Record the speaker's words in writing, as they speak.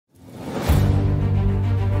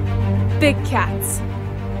Big cats,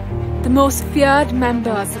 the most feared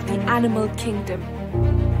members of the animal kingdom,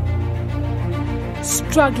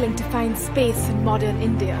 struggling to find space in modern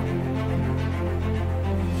India.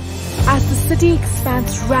 As the city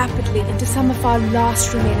expands rapidly into some of our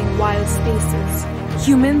last remaining wild spaces,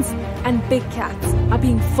 humans and big cats are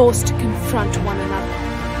being forced to confront one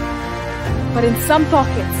another. But in some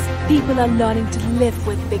pockets, people are learning to live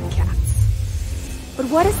with big cats. But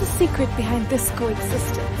what is the secret behind this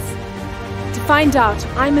coexistence? To find out,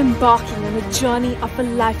 I'm embarking on a journey of a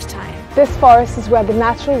lifetime. This forest is where the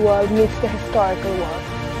natural world meets the historical world.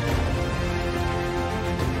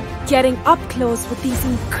 Getting up close with these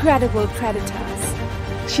incredible predators.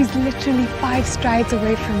 She's literally 5 strides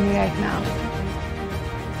away from me right now.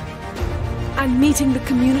 And meeting the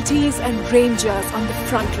communities and rangers on the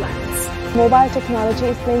front lines. Mobile technology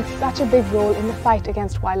is playing such a big role in the fight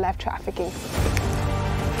against wildlife trafficking.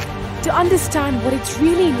 To understand what it's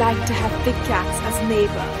really like to have big cats as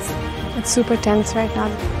neighbours. It's super tense right now.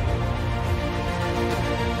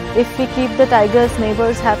 If we keep the tiger's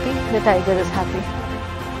neighbours happy, the tiger is happy.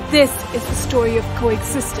 This is the story of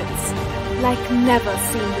coexistence, like never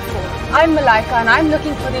seen before. I'm Malaika and I'm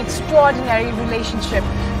looking for the extraordinary relationship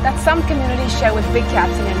that some communities share with big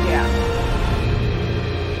cats in India.